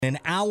an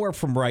hour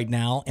from right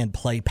now and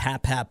play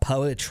Pat Pat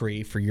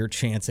Poetry for your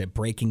chance at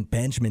breaking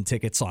Benjamin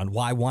tickets on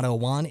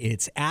Y101.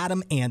 It's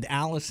Adam and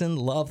Allison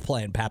love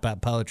playing Pat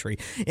Pat Poetry.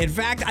 In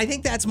fact, I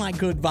think that's my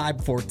good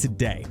vibe for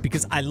today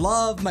because I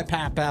love my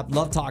Pat Pat,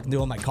 love talking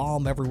to him. I call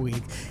him every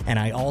week, and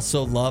I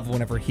also love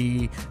whenever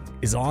he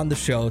is on the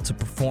show to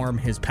perform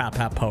his Pat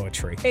Pat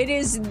Poetry. It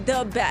is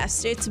the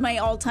best. It's my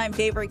all-time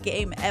favorite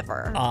game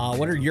ever.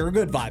 What are your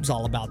good vibes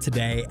all about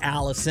today,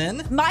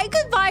 Allison? My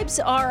good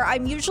vibes are,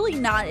 I'm usually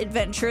not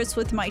adventurous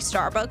with my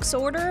Starbucks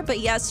order,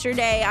 but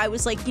yesterday I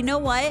was like, you know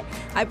what?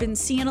 I've been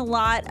seeing a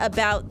lot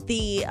about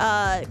the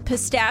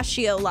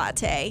pistachio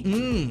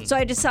latte. So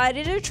I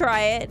decided to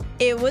try it.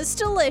 It was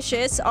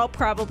delicious. I'll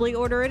probably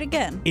order it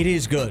again. It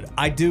is good.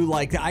 I do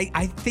like that.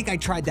 I think I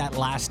tried that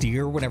last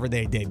year whenever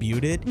they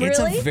debuted it. Really? It's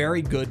a very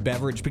good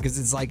beverage because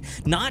it's like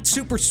not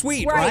super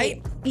sweet,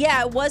 right?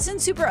 Yeah, it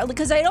wasn't super,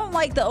 because I don't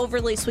like the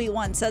overly sweet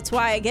ones. That's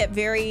why I get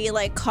very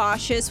like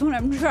cautious when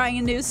I'm trying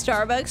a new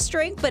Starbucks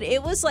drink, but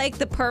it was like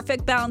the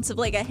perfect balance of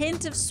like a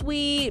hint of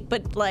sweet,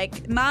 but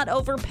like not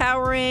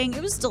overpowering.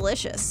 It was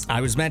delicious.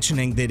 I was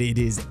mentioning that it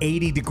is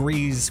 80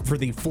 degrees for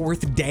the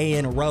fourth day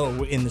in a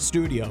row in the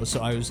studio,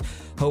 so I was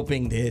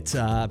hoping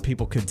that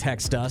people could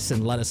text us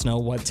and let us know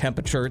what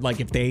temperature, like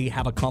if they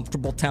have a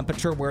comfortable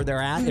temperature where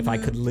they're at, if I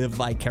could live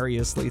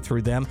vicariously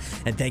through them.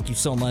 And thank you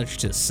so much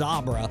to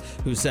Sabra,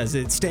 who says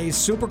it stays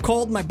super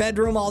cold in my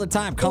bedroom all the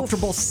time.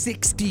 Comfortable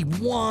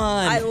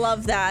 61. I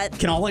love that.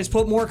 Can always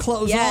put more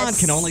clothes on.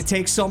 Can only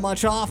take so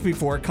much off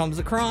before it comes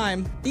a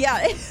crime.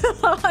 Yeah,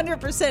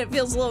 100%. It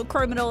feels a little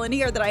criminal in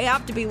here that I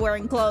have to be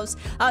wearing clothes.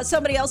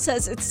 Somebody else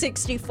says it's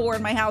 64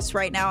 in my house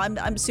right now.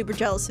 I'm super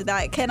jealous of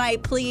that. Can I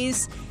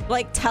please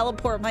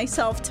teleport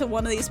myself to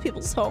one of these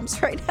people's homes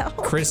right now?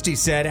 Christy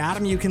said,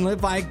 Adam, you can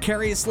live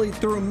vicariously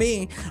through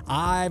me.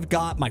 I've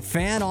got my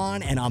fan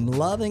on and I'm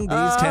loving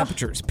these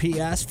temperatures.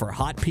 P.S. For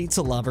hot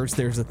pizza lovers,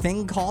 there's a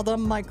thing called a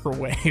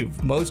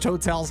microwave. Most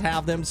hotels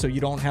have them, so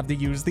you don't have to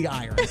use the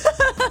iron.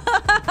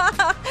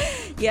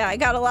 Yeah, I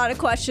got a lot of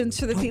questions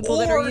for the people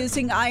that are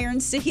using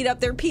irons to heat up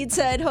their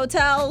pizza at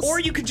hotels. Or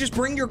you could just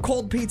bring your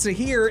cold pizza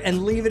here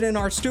and leave it in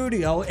our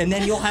studio, and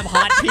then you'll have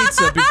hot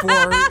pizza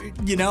before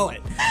you know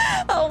it.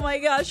 Oh my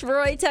gosh,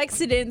 Roy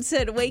texted in and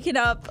said, waking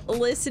up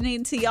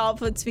listening to y'all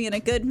puts me in a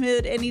good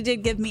mood, and he did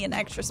give me an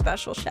extra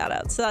special shout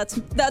out. So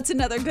that's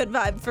another good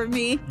vibe for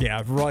me.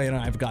 Yeah, Roy and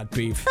I have got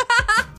beef.